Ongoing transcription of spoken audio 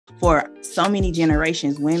for so many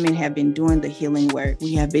generations, women have been doing the healing work.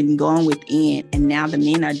 We have been going within, and now the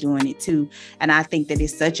men are doing it too. And I think that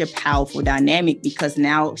it's such a powerful dynamic because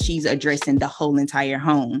now she's addressing the whole entire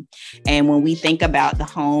home. And when we think about the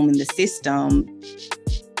home and the system,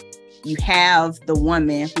 you have the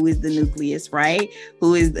woman who is the nucleus, right?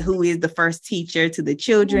 Who is the first teacher to the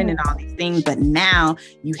children and all these things. But now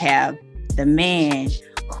you have the man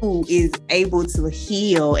who is able to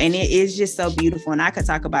heal. And it is just so beautiful. And I could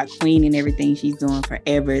talk about Queen and everything she's doing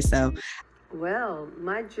forever. So, well,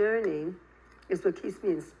 my journey is what keeps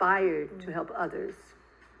me inspired to help others.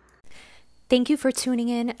 Thank you for tuning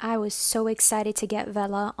in. I was so excited to get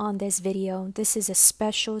Vella on this video. This is a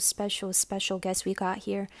special guest we got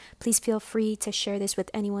here. Please feel free to share this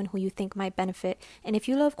with anyone who you think might benefit. And if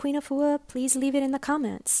you love Queen Afua, please leave it in the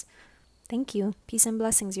comments. Thank you. Peace and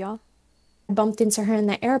blessings, y'all. Bumped into her in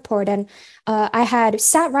the airport, and I had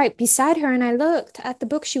sat right beside her, and I looked at the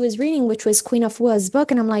book she was reading, which was Queen Afua's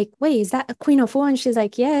book, and I'm like, wait, is that a Queen Afua? And she's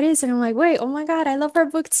like, yeah, it is. And I'm like, wait, oh my God, I love her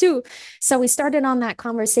book too. So we started on that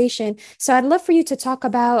conversation. So I'd love for you to talk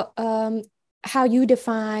about how you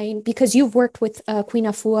define, because you've worked with Queen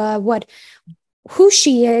Afua, who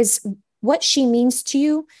she is, what she means to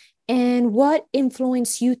you, and what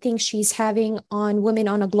influence you think she's having on women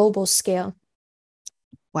on a global scale.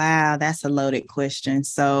 Wow, that's a loaded question.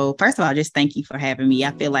 So first of all, just thank you for having me.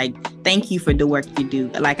 I feel like thank you for the work you do.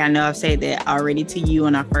 Like I know I've said that already to you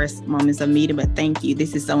in our first moments of meeting, but thank you.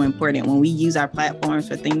 This is so important. When we use our platforms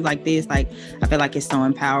for things like this, like I feel like it's so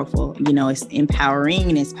powerful. You know, it's empowering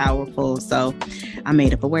and it's powerful. So I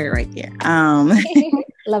made up a word right there.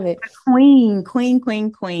 Love it. Queen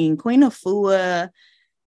Afua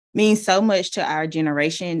means so much to our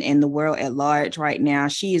generation and the world at large right now.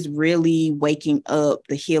 She is really waking up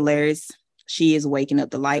the healers. She is waking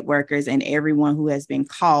up the light workers and everyone who has been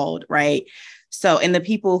called, right? So, and the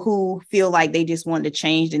people who feel like they just want to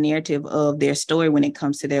change the narrative of their story when it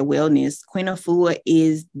comes to their wellness. Queen Afua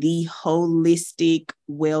is the holistic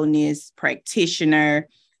wellness practitioner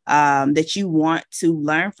that you want to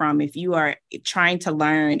learn from if you are trying to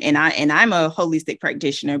learn. And I'm a holistic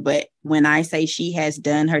practitioner, but when I say she has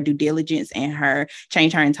done her due diligence and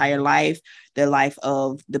changed her entire life, the life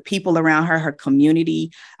of the people around her, her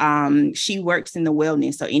community, she works in the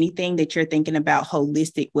wellness. So anything that you're thinking about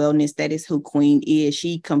holistic wellness, that is who Queen is.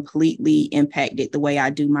 She completely impacted the way I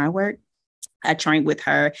do my work. I trained with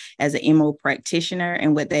her as an MO practitioner.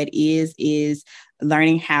 And what that is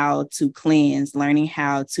learning how to cleanse, learning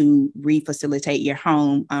how to refacilitate your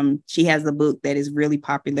home. She has a book that is really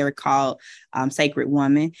popular called Sacred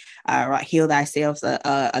Woman, Heal Thyself,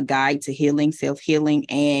 a guide to healing, self-healing.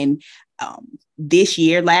 And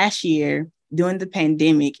last year, during the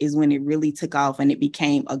pandemic is when it really took off and it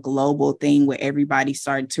became a global thing where everybody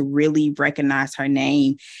started to really recognize her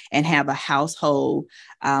name and have a household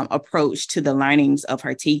approach to the learnings of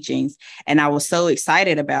her teachings. And I was so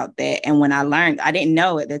excited about that. And when I learned, I didn't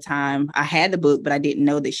know at the time I had the book, but I didn't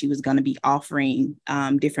know that she was going to be offering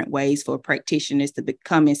different ways for practitioners to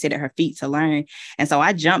come and sit at her feet to learn. And so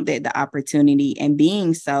I jumped at the opportunity, and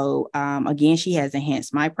being so, again, she has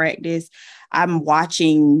enhanced my practice. I'm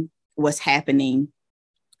watching what's happening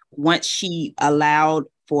once she allowed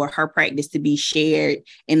for her practice to be shared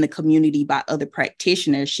in the community by other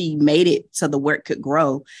practitioners. She made it so the work could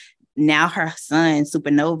grow. Now her son,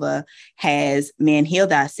 Supernova, has Man Heal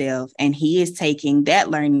Thyself, and he is taking that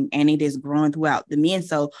learning and it is growing throughout the men.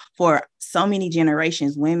 So for so many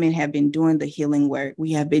generations, women have been doing the healing work.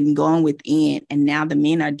 We have been going within, and now the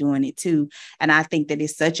men are doing it too. And I think that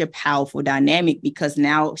it's such a powerful dynamic because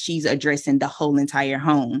now she's addressing the whole entire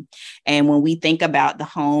home. And when we think about the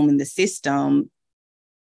home and the system,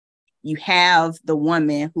 you have the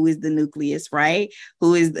woman who is the nucleus, right?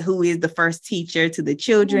 Who is the first teacher to the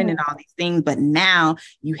children and all these things. But now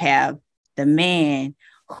you have the man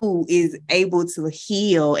who is able to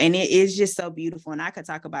heal. And it is just so beautiful. And I could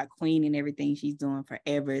talk about Queen and everything she's doing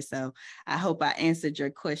forever. So I hope I answered your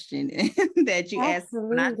question that you asked.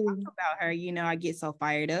 When I talk about her, you know, I get so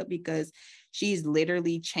fired up because she's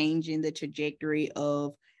literally changing the trajectory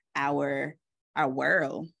of our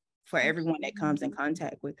world for everyone that comes in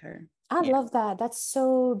contact with her. I love that. That's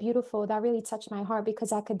so beautiful. That really touched my heart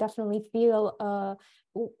because I could definitely feel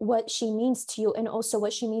what she means to you and also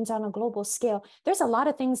what she means on a global scale. There's a lot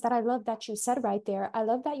of things that I love that you said right there. I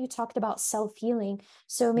love that you talked about self-healing.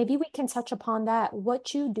 So maybe we can touch upon that,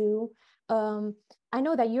 what you do. I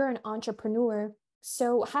know that you're an entrepreneur.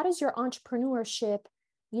 So how does your entrepreneurship,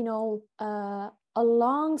 you know,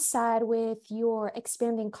 alongside with your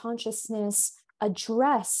expanding consciousness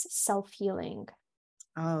address self-healing?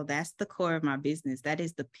 Oh, that's the core of my business. That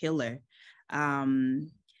is the pillar.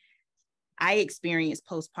 I experienced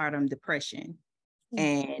postpartum depression.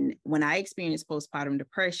 And when I experienced postpartum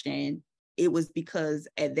depression, it was because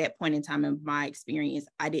at that point in time in my experience,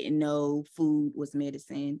 I didn't know food was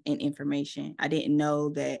medicine and information. I didn't know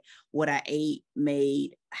that what I ate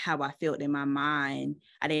made how I felt in my mind.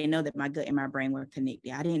 I didn't know that my gut and my brain were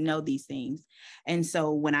connected. I didn't know these things. And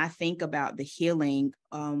so when I think about the healing,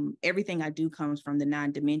 everything I do comes from the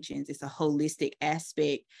 9 dimensions. It's a holistic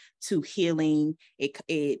aspect to healing,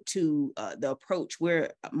 to the approach.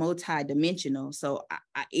 We're multi-dimensional. So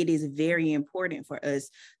it is very important for us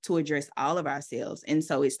to address all of ourselves. And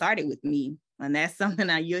so it started with me. And that's something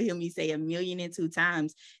you'll hear me say 1,000,002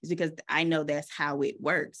 times, is because I know that's how it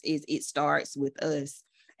works, is it starts with us.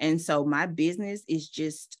 And so my business is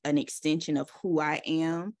just an extension of who I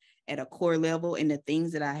am at a core level and the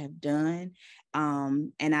things that I have done.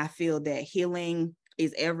 And I feel that healing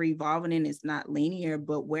is ever evolving and it's not linear,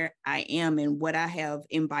 but where I am and what I have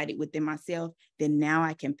embodied within myself, then now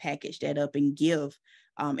I can package that up and give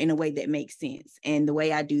in a way that makes sense. And the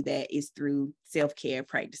way I do that is through self-care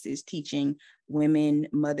practices, teaching women,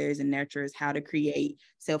 mothers, and nurturers how to create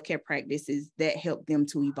self-care practices that help them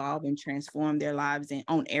to evolve and transform their lives and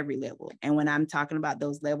on every level. And when I'm talking about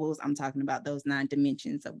those levels, I'm talking about those 9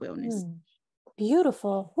 dimensions of wellness.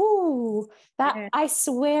 Beautiful. Ooh, that yeah. I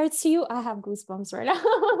swear to you, I have goosebumps right now.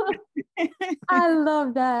 I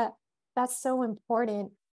love that. That's so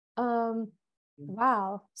important.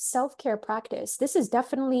 Wow. Self-care practice. This is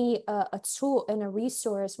definitely a tool and a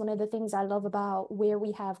resource. One of the things I love about where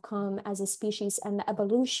we have come as a species and the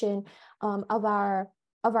evolution of our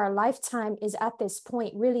lifetime is at this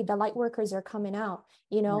point, really, the light workers are coming out,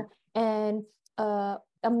 and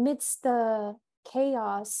amidst the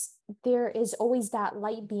chaos, there is always that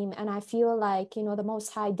light beam. And I feel like, the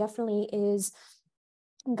Most High definitely is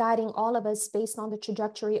guiding all of us based on the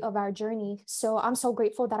trajectory of our journey. So I'm so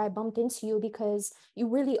grateful that I bumped into you, because you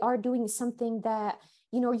really are doing something that,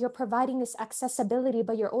 you're providing this accessibility,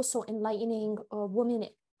 but you're also enlightening a woman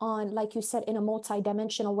on, like you said, in a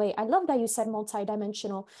multidimensional way. I love that you said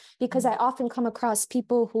multidimensional, because I often come across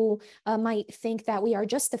people who might think that we are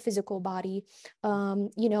just the physical body,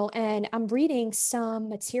 and I'm reading some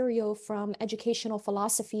material from educational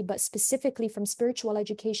philosophy, but specifically from spiritual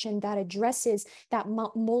education, that addresses that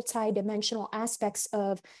multidimensional aspects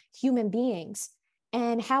of human beings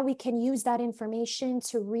and how we can use that information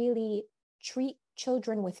to really treat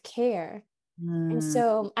children with care. And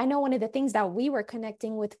so I know one of the things that we were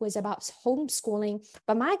connecting with was about homeschooling.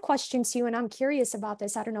 But my question to you, and I'm curious about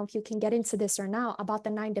this, I don't know if you can get into this or not, about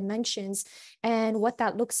the 9 dimensions and what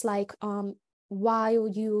that looks like while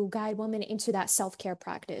you guide women into that self-care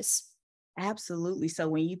practice. Absolutely. So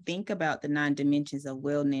when you think about the 9 dimensions of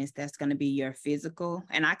wellness, that's going to be your physical,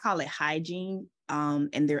 and I call it hygiene.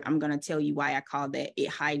 And I'm going to tell you why I call that it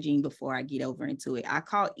hygiene before I get over into it. I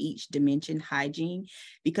call each dimension hygiene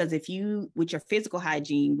because with your physical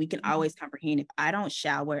hygiene, we can always comprehend, if I don't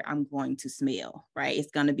shower, I'm going to smell, right?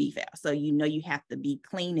 It's going to be foul. So, you have to be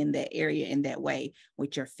clean in that area in that way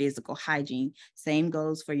with your physical hygiene. Same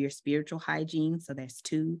goes for your spiritual hygiene. So that's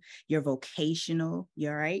 2, your vocational,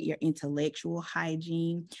 your intellectual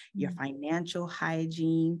hygiene, your financial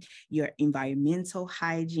hygiene, your environmental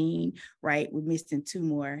hygiene, right? We're missing 2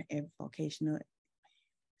 more: vocational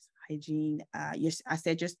hygiene. I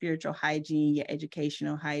said your spiritual hygiene, your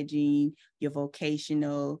educational hygiene, your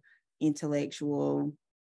vocational, intellectual,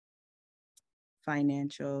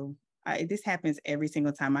 financial. This happens every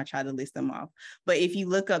single time I try to list them off. But if you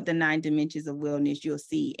look up the 9 dimensions of wellness, you'll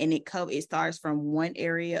see, and it starts from one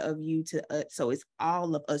area of you to so it's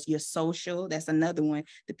all of us. Your social, that's another one.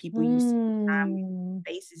 The people you see,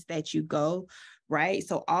 places that you go, right?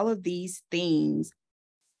 So all of these things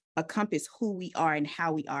encompass who we are and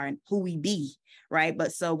how we are and who we be, right?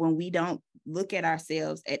 But so when we don't look at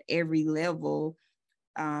ourselves at every level,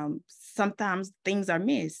 sometimes things are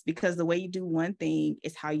missed, because the way you do one thing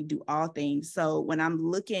is how you do all things. So when I'm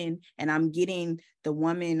looking and I'm getting the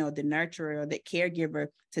woman or the nurturer or the caregiver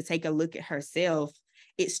to take a look at herself,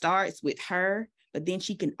 it starts with her, but then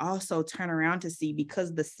she can also turn around to see,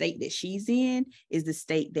 because the state that she's in is the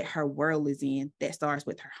state that her world is in. That starts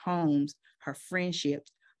with her homes, her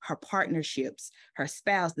friendships, her partnerships, her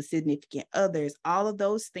spouse, the significant others. All of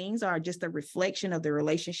those things are just a reflection of the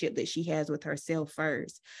relationship that she has with herself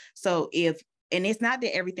first. So and it's not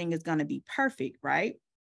that everything is going to be perfect, right?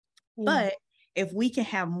 But if we can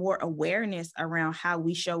have more awareness around how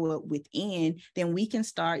we show up within, then we can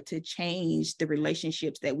start to change the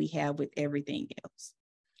relationships that we have with everything else.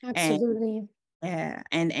 Absolutely.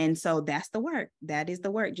 And so that's the work. That is the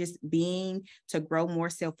work. Just being to grow more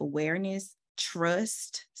self-awareness,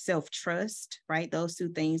 trust, self-trust, right? Those two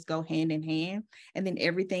things go hand in hand. And then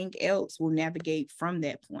everything else will navigate from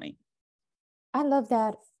that point. I love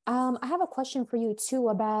that. I have a question for you too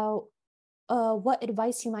about what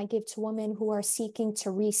advice you might give to women who are seeking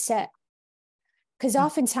to reset. Because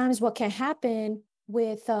oftentimes what can happen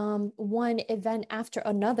with one event after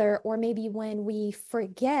another, or maybe when we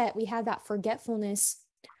forget, we have that forgetfulness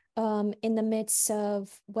in the midst of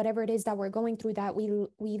whatever it is that we're going through, that we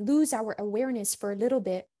lose our awareness for a little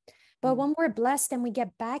bit. But when we're blessed and we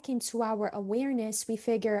get back into our awareness, we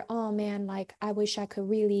figure, oh man, like I wish I could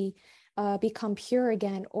really become pure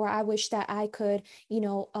again, or I wish that I could,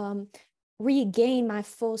 regain my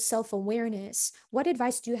full self-awareness. What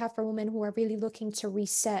advice do you have for women who are really looking to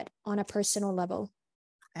reset on a personal level?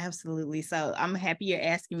 Absolutely. So I'm happy you're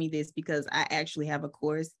asking me this, because I actually have a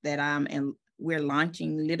course that we're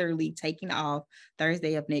launching, literally taking off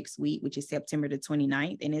Thursday of next week, which is September the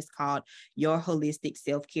 29th. And it's called Your Holistic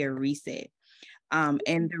Self-Care Reset. And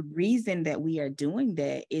the reason that we are doing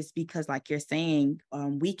that is because, like you're saying,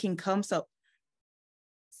 we can come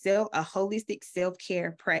a holistic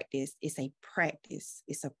self-care practice is a practice.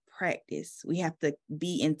 It's a practice. We have to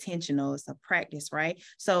be intentional. It's a practice, right?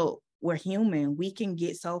 So we're human. We can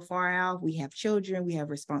get so far out. We have children, we have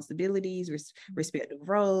responsibilities, respective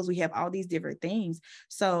roles. We have all these different things.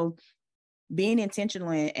 So being intentional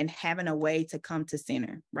and having a way to come to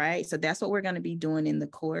center, right? So that's what we're going to be doing in the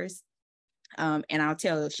course. And I'll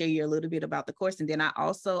share you a little bit about the course. And then I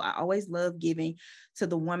always love giving to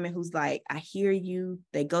the woman who's like, I hear you,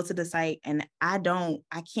 they go to the site and I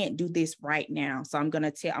can't do this right now. So I'm going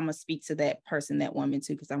to speak to that person, that woman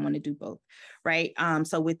too, because I want to do both. Right.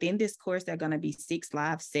 So within this course, there are going to be 6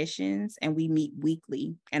 live sessions and we meet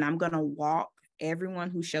weekly, and I'm going to walk everyone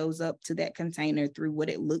who shows up to that container through what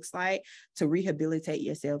it looks like to rehabilitate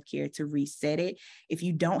your self-care, to reset it. If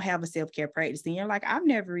you don't have a self-care practice, then you're like, I've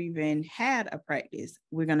never even had a practice.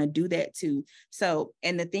 We're going to do that too. So,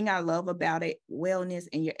 and the thing I love about it, wellness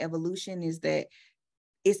and your evolution, is that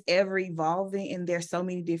it's ever evolving and there's so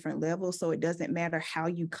many different levels. So it doesn't matter how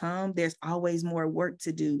you come, there's always more work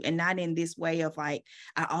to do. And not in this way of like,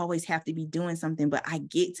 I always have to be doing something, but I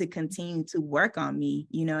get to continue to work on me.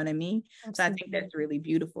 You know what I mean? Absolutely. So I think that's really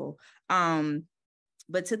beautiful.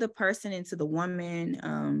 But to the person and to the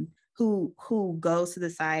woman who goes to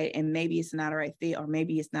the site and maybe it's not a right fit, or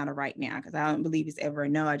maybe it's not a right now, because I don't believe it's ever a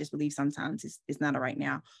no. I just believe sometimes it's not a right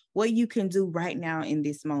now. What you can do right now in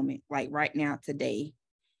this moment, like right now, today,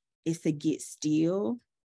 is to get still,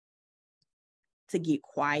 to get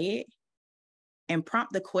quiet, and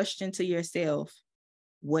prompt the question to yourself,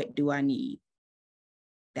 what do I need?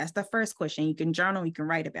 That's the first question. You can journal, you can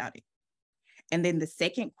write about it. And then the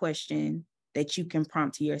second question that you can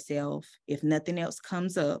prompt to yourself, if nothing else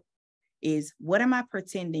comes up, is what am I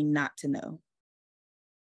pretending not to know?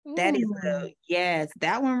 That is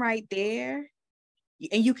that one right there.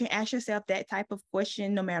 And you can ask yourself that type of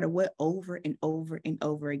question no matter what, over and over and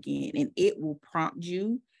over again. And it will prompt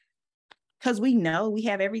you, because we know we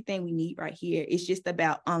have everything we need right here. It's just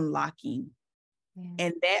about unlocking. Yeah.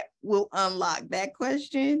 And that will unlock that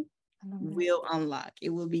question, it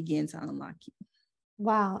will begin to unlock you.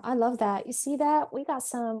 Wow, I love that. You see that? We got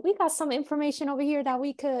some information over here that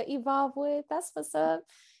we could evolve with. That's what's up.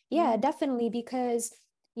 Yeah, definitely, because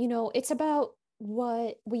it's about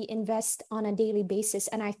what we invest on a daily basis.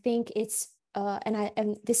 And I think it's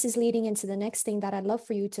and this is leading into the next thing that I'd love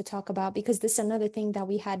for you to talk about, because this is another thing that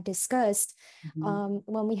we had discussed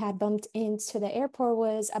when we had bumped into the airport,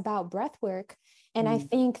 was about breath work. And I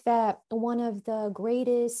think that one of the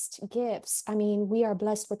greatest gifts, I mean, we are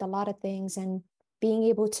blessed with a lot of things, and being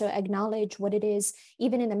able to acknowledge what it is,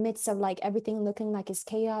 even in the midst of like everything looking like it's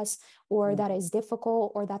chaos, or that is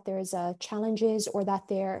difficult, or that there's challenges, or that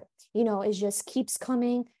there, it just keeps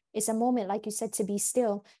coming. It's a moment, like you said, to be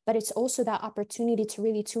still, but it's also that opportunity to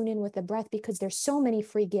really tune in with the breath, because there's so many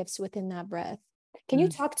free gifts within that breath. Can you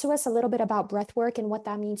talk to us a little bit about breath work and what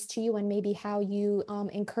that means to you, and maybe how you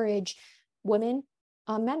encourage women,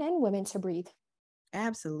 men and women, to breathe?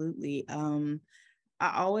 Absolutely. I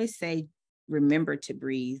always say, remember to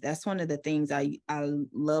breathe. That's one of the things I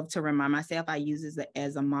love to remind myself. I use it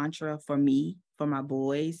as a mantra for me, for my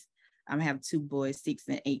boys. I have 2 boys, 6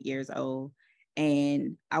 and 8 years old.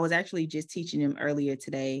 And I was actually just teaching them earlier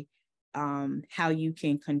today how you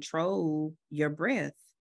can control your breath.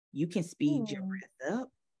 You can speed your breath up.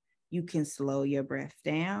 you can slow your breath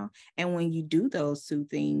down. And when you do those two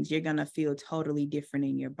things, you're going to feel totally different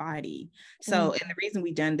in your body. So, and the reason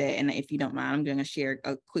we done that, and if you don't mind, I'm going to share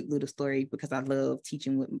a quick little story because I love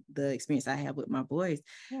teaching with the experience I have with my boys.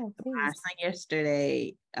 Yeah, My son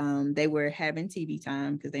yesterday, they were having TV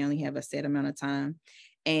time because they only have a set amount of time.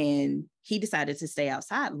 And he decided to stay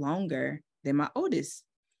outside longer than my oldest.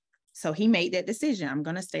 So he made that decision. I'm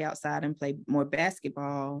going to stay outside and play more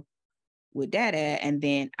basketball with dada, and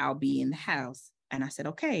then I'll be in the house. And I said,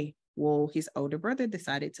 okay. Well, his older brother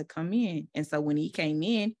decided to come in. And so when he came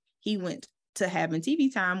in, he went to having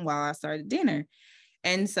TV time while I started dinner.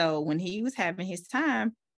 And so when he was having his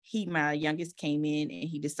time, my youngest came in and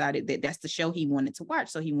he decided that that's the show he wanted to watch.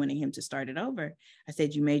 So he wanted him to start it over. I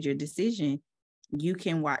said, you made your decision. You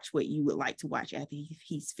can watch what you would like to watch after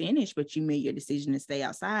he's finished, but you made your decision to stay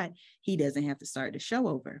outside. He doesn't have to start the show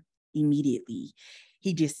over immediately.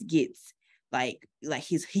 He just gets like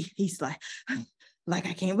he's like,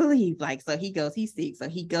 I can't believe, like, so he's sick. So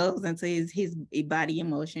he goes into his body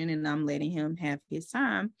emotion, and I'm letting him have his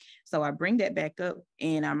time. So I bring that back up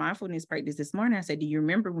in our mindfulness practice this morning. I said, do you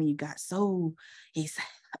remember when you got so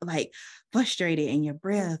like frustrated in your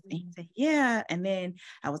breath? And he said, yeah. And then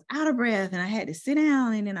I was out of breath and I had to sit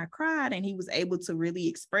down, and then I cried, and he was able to really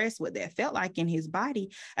express what that felt like in his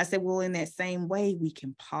body. I said, well, in that same way, we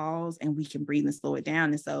can pause and we can breathe and slow it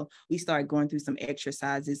down. And so we started going through some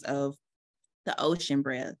exercises of the ocean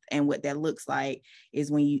breath. And what that looks like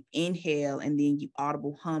is when you inhale and then you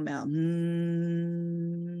audible hum out,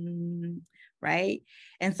 right?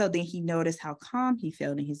 And so then he noticed how calm he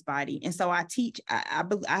felt in his body. And so I teach, I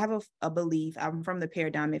have a belief, I'm from the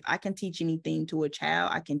paradigm, if I can teach anything to a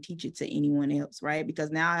child, I can teach it to anyone else, right?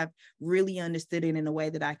 Because now I've really understood it in a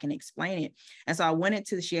way that I can explain it. And so I wanted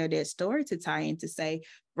to share that story to tie in to say,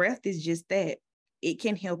 breath is just that. It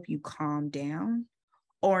can help you calm down.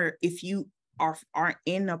 Or if you aren't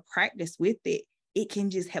in a practice with it, it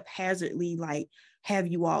can just haphazardly like have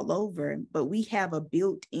you all over. But we have a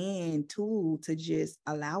built-in tool to just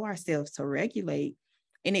allow ourselves to regulate.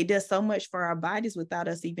 And it does so much for our bodies without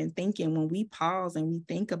us even thinking. When we pause and we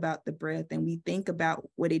think about the breath and we think about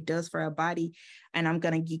what it does for our body, and I'm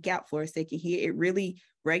going to geek out for a second here, it really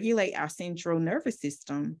regulates our central nervous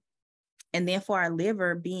system. And then for our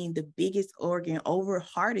liver being the biggest organ over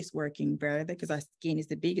hardest working, brother, because our skin is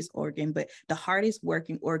the biggest organ, but the hardest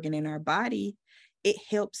working organ in our body, it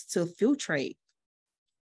helps to filtrate.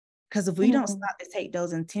 Because if we don't stop to take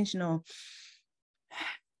those intentional,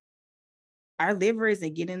 our liver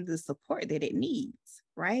isn't getting the support that it needs,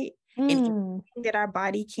 right? And anything that our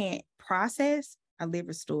body can't process, our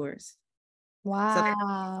liver stores.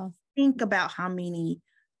 Wow. So think about how many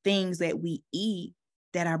things that we eat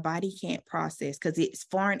that our body can't process because it's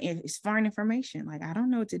foreign information. Like, I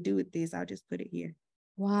don't know what to do with this. I'll just put it here.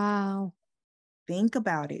 Wow. Think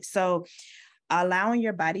about it. So allowing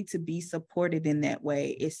your body to be supported in that way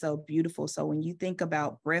is so beautiful. So when you think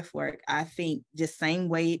about breath work, I think just same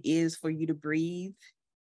way it is for you to breathe,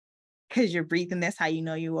 because you're breathing, that's how you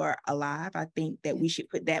know you are alive. I think that we should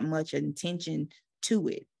put that much intention to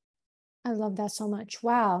it. I love that so much.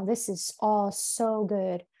 Wow, this is all so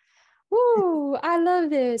good. Woo, I love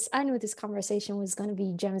this. I knew this conversation was going to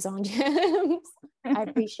be gems on gems. I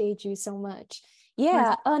appreciate you so much.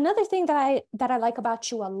 Yeah, another thing that I like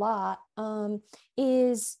about you a lot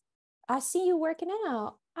is I see you working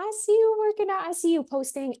out. I see you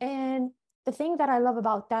posting. And the thing that I love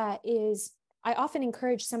about that is I often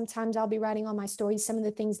encourage, sometimes I'll be writing on my stories some of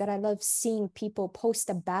the things that I love seeing people post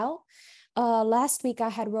about. Last week I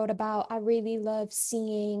had wrote about, I really love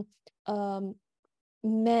seeing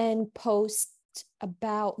men post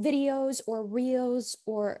about videos or reels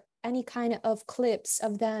or any kind of clips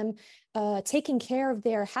of them taking care of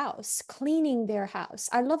their house, cleaning their house.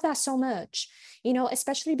 I love that so much, you know,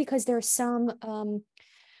 especially because there are some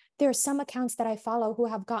accounts that I follow who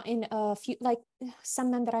have gotten a few, like some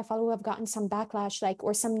men that I follow who have gotten some backlash, like,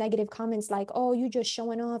 or some negative comments like, oh, you just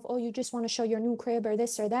showing off, oh, you just want to show your new crib or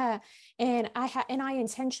this or that. And I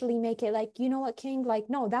intentionally make it like, you know what, King, like,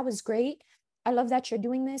 no, that was great. I love that you're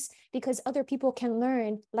doing this because other people can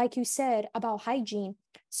learn, like you said, about hygiene.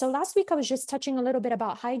 So last week I was just touching a little bit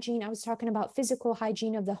about hygiene. I was talking about physical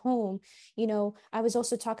hygiene of the home. You know, I was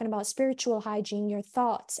also talking about spiritual hygiene, your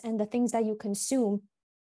thoughts and the things that you consume.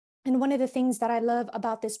 And one of the things that I love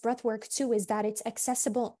about this breath work too is that it's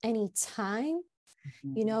accessible anytime,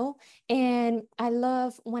 you know. And I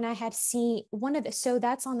love when I had seen so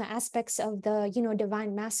that's on the aspects of the, you know,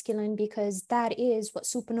 divine masculine, because that is what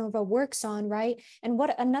Supernova works on, right? And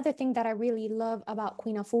what another thing that I really love about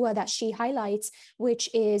Queen Afua that she highlights,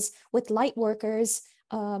 which is with light workers,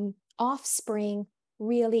 offspring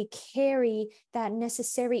really carry that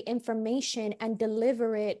necessary information and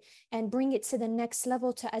deliver it and bring it to the next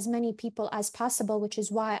level to as many people as possible, which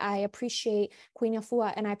is why I appreciate Queen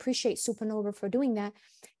Afua and I appreciate Supernova for doing that.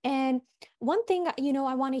 And one thing,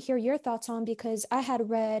 I want to hear your thoughts on, because I had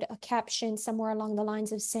read a caption somewhere along the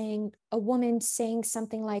lines of saying, a woman saying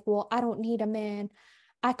something like, well, I don't need a man.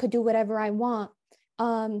 I could do whatever I want.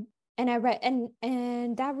 And I read,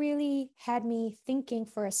 and that really had me thinking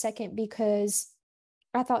for a second, because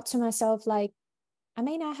I thought to myself, like, I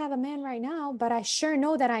may not have a man right now, but I sure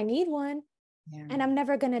know that I need one. Yeah. And I'm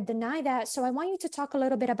never going to deny that. So I want you to talk a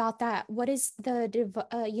little bit about that. What is the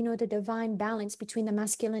divine balance between the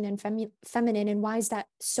masculine and feminine, and why is that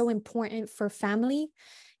so important for family?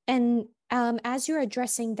 And as you're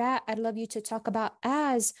addressing that, I'd love you to talk about,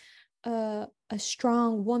 as a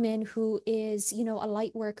strong woman who is, a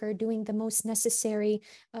light worker doing the most necessary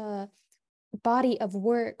body of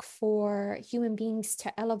work for human beings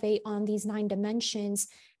to elevate on these 9 dimensions.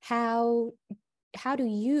 How do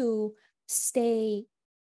you stay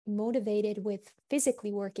motivated with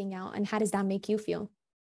physically working out, and how does that make you feel?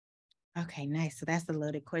 Okay, nice. So that's a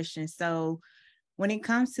loaded question. So when it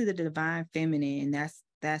comes to the divine feminine,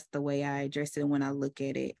 that's the way I address it when I look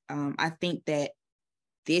at it. I think that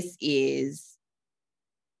this is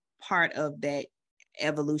part of that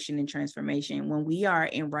evolution and transformation. When we are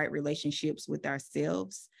in right relationships with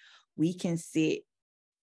ourselves, we can sit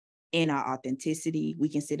in our authenticity, we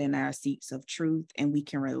can sit in our seats of truth, and we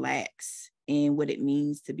can relax in what it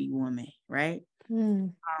means to be woman, right?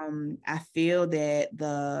 I feel that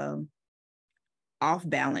the off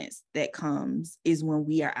balance that comes is when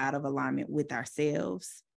we are out of alignment with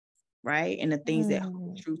ourselves, right? And the things that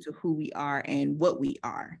hold true to who we are and what we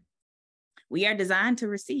are. We are designed to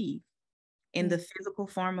receive in the physical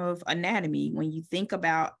form of anatomy. When you think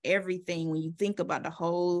about everything, when you think about the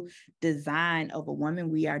whole design of a woman,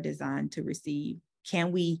 we are designed to receive.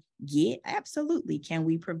 Can we get? Absolutely. Can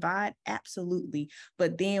we provide? Absolutely.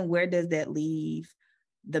 But then where does that leave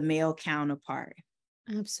the male counterpart?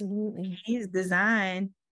 Absolutely. He is designed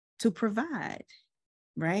to provide,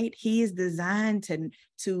 right? He is designed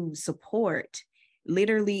to support.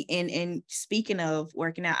 Literally, and speaking of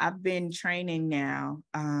working out, I've been training now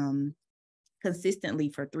consistently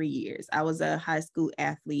for 3 years. I was a high school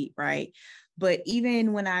athlete, right? But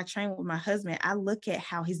even when I train with my husband, I look at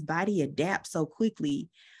how his body adapts so quickly.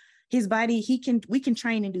 His body, we can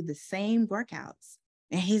train and do the same workouts,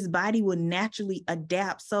 and his body will naturally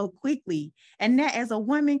adapt so quickly. And that, as a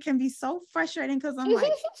woman, can be so frustrating, because I'm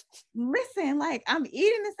like, listen, like, I'm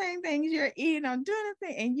eating the same things you're eating, I'm doing the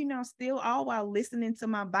thing, and still all while listening to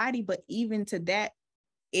my body. But even to that,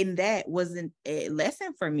 in that wasn't a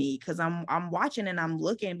lesson for me, because I'm watching and I'm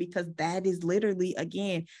looking, because that is literally,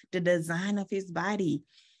 again, the design of his body.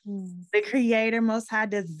 The Creator Most High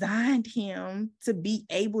designed him to be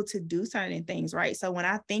able to do certain things, right? So when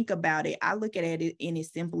I think about it, I look at it in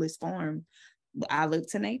its simplest form. I look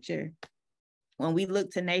to nature. When we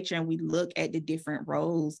look to nature and we look at the different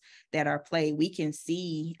roles that are played, we can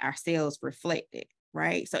see ourselves reflected,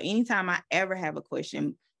 right? So anytime I ever have a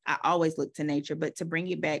question, I always look to nature. But to bring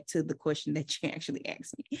it back to the question that you actually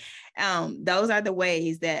asked me, those are the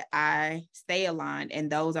ways that I stay aligned.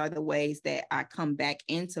 And those are the ways that I come back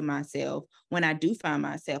into myself when I do find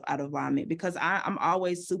myself out of alignment, because I'm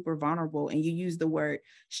always super vulnerable. And you use the word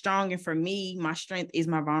strong. And for me, my strength is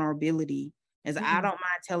my vulnerability. As I don't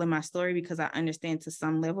mind telling my story, because I understand to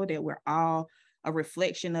some level that we're all a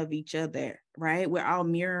reflection of each other, right? We're all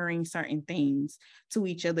mirroring certain things to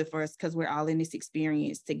each other for us, because we're all in this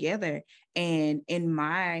experience together. And in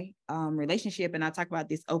my relationship, and I talk about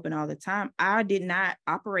this open all the time, I did not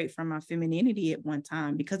operate from my femininity at one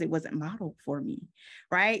time because it wasn't modeled for me,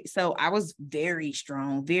 right? So I was very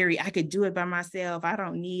strong, I could do it by myself. I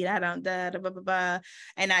don't, blah, blah, blah, blah.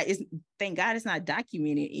 And thank God it's not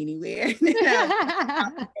documented anywhere.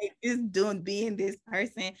 Just being this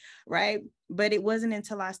person, right? But it wasn't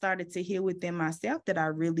until I started to heal within myself that I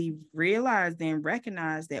really realized and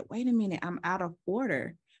recognized that, wait a minute, I'm out of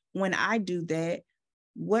order. When I do that,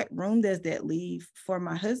 what room does that leave for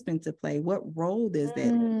my husband to play? What role does that?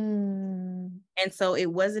 And so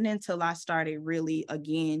it wasn't until I started really,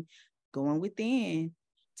 again, going within,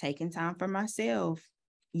 taking time for myself,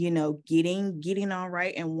 getting all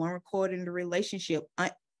right and one record in the relationship,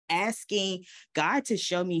 asking God to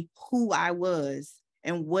show me who I was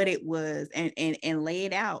and what it was, and lay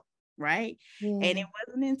it out, right? And it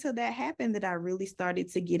wasn't until that happened that I really started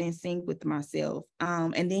to get in sync with myself.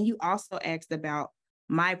 And then you also asked about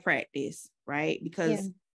my practice, right? Because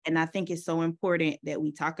and I think it's so important that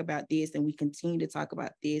we talk about this and we continue to talk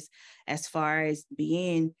about this, as far as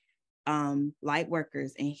being light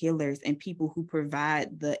workers and healers and people who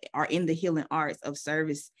are in the healing arts of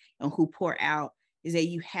service and who pour out, is that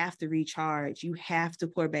you have to recharge. You have to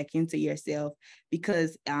pour back into yourself,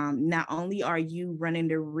 because not only are you running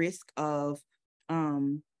the risk of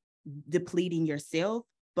depleting yourself,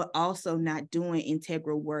 but also not doing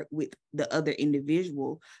integral work with the other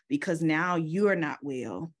individual, because now you are not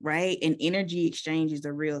well, right? And energy exchange is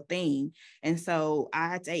a real thing. And so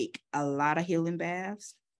I take a lot of healing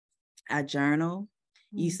baths. I journal.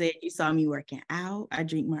 You said you saw me working out. I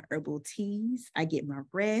drink my herbal teas. I get my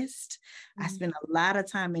rest. I spend a lot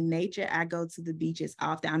of time in nature. I go to the beaches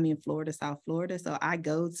often. I'm in Florida, South Florida. So I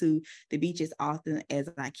go to the beaches often as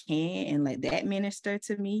I can and let that minister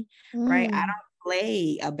to me, right? I don't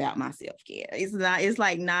play about my self-care. It's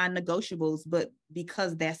like non-negotiables, but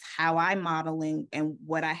because that's how I model and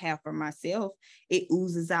what I have for myself, it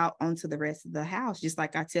oozes out onto the rest of the house. Just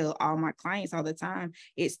like I tell all my clients all the time,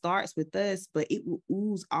 it starts with us, but it will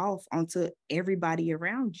ooze off onto everybody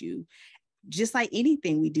around you. Just like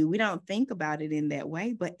anything we do, we don't think about it in that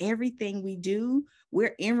way, but everything we do,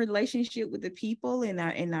 we're in relationship with the people and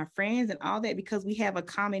our friends and all that, because we have a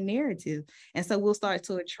common narrative. And so we'll start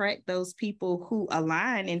to attract those people who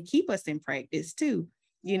align and keep us in practice too,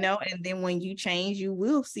 and then when you change, you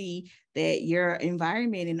will see that your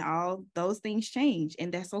environment and all those things change,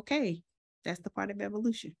 and that's okay. That's the part of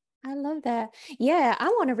evolution. I love that. Yeah, I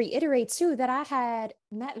want to reiterate too that I had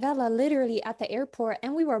met Vella literally at the airport,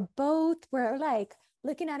 and were like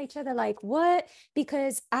looking at each other like, what?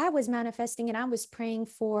 Because I was manifesting and I was praying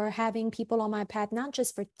for having people on my path, not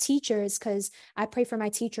just for teachers, because I pray for my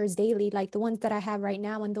teachers daily, like the ones that I have right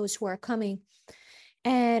now and those who are coming.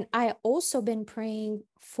 And I also been praying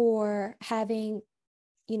for having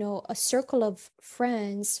a circle of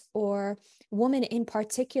friends or women in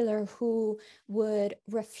particular who would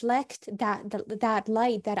reflect that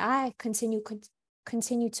light that I continue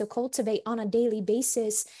to cultivate on a daily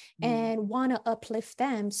basis and want to uplift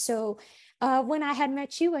them. So when I had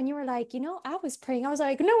met you and you were like, I was praying, I was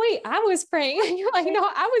like, no, wait, I was praying. And you're like, no,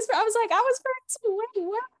 I was like, I was praying too. Wait,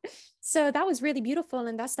 what? So that was really beautiful.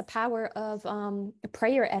 And that's the power of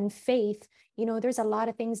prayer and faith. There's a lot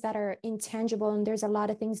of things that are intangible and there's a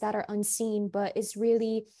lot of things that are unseen, but it's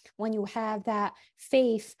really when you have that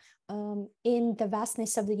faith in the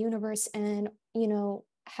vastness of the universe and,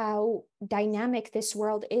 how dynamic this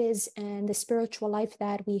world is and the spiritual life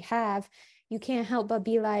that we have, you can't help but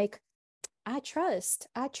be like, I trust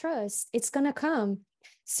it's going to come.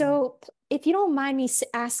 So if you don't mind me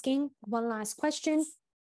asking one last question,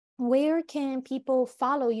 where can people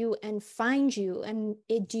follow you and find you? And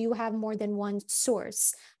do you have more than one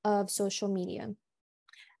source of social media?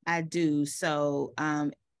 I do. So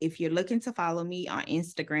if you're looking to follow me on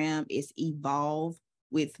Instagram, it's Evolve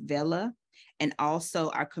with Vella, and also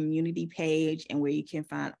our community page, and where you can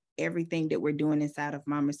find everything that we're doing inside of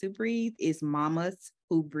Mamas Who Breathe is Mamas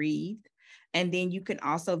Who Breathe. And then you can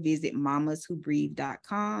also visit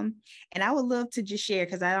mamaswhobreathe.com. And I would love to just share,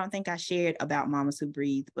 because I don't think I shared about Mamas Who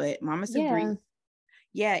Breathe, but Mamas Who Breathe,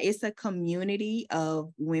 it's a community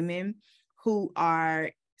of women who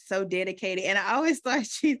are so dedicated. And I always thought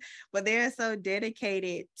but they're so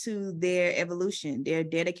dedicated to their evolution. They're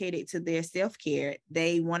dedicated to their self-care.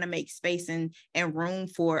 They want to make space and room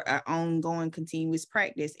for an ongoing continuous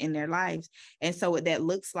practice in their lives. And so what that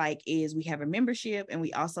looks like is we have a membership, and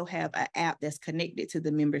we also have an app that's connected to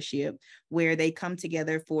the membership, where they come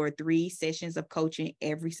together for 3 sessions of coaching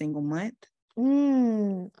every single month.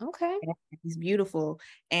 Okay. It's beautiful.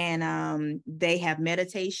 And they have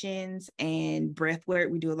meditations and breath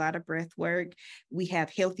work. We do a lot of breath work. We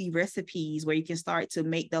have healthy recipes where you can start to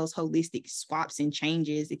make those holistic swaps and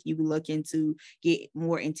changes if you looking to get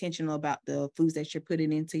more intentional about the foods that you're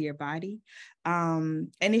putting into your body.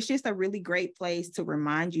 And it's just a really great place to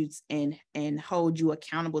remind you and hold you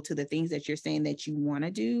accountable to the things that you're saying that you want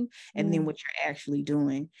to do, and then what you're actually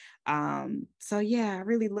doing. So yeah, I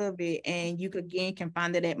really love it. And you again can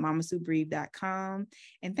find it at mamaswhobreathe.com.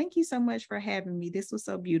 And thank you so much for having me. This was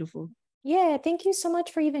so beautiful. Yeah, thank you so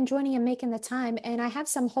much for even joining and making the time. And I have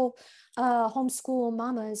some whole homeschool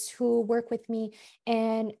mamas who work with me.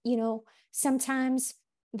 And, sometimes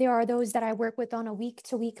there are those that I work with on a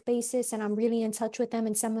week-to-week basis, and I'm really in touch with them.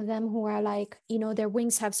 And some of them who are like, their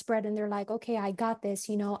wings have spread and they're like, okay, I got this,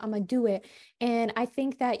 I'm gonna do it. And I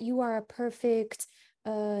think that you are a perfect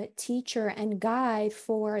teacher and guide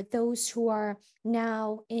for those who are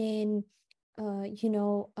now in,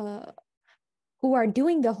 who are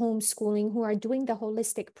doing the homeschooling, who are doing the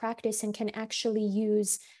holistic practice and can actually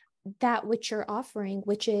use that which you're offering,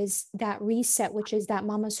 which is that reset, which is that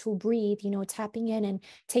mamas who breathe, tapping in and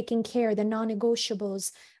taking care, the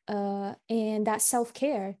non-negotiables, and that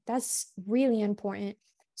self-care. That's really important.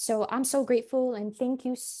 So I'm so grateful, and thank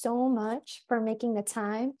you so much for making the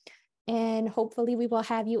time. And hopefully we will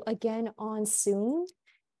have you again on soon.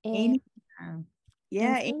 And Anytime.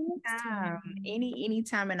 Yeah, anytime.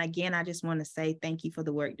 Anytime. And again, I just want to say thank you for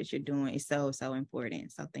the work that you're doing. It's so, so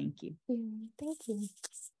important. So thank you. Thank you.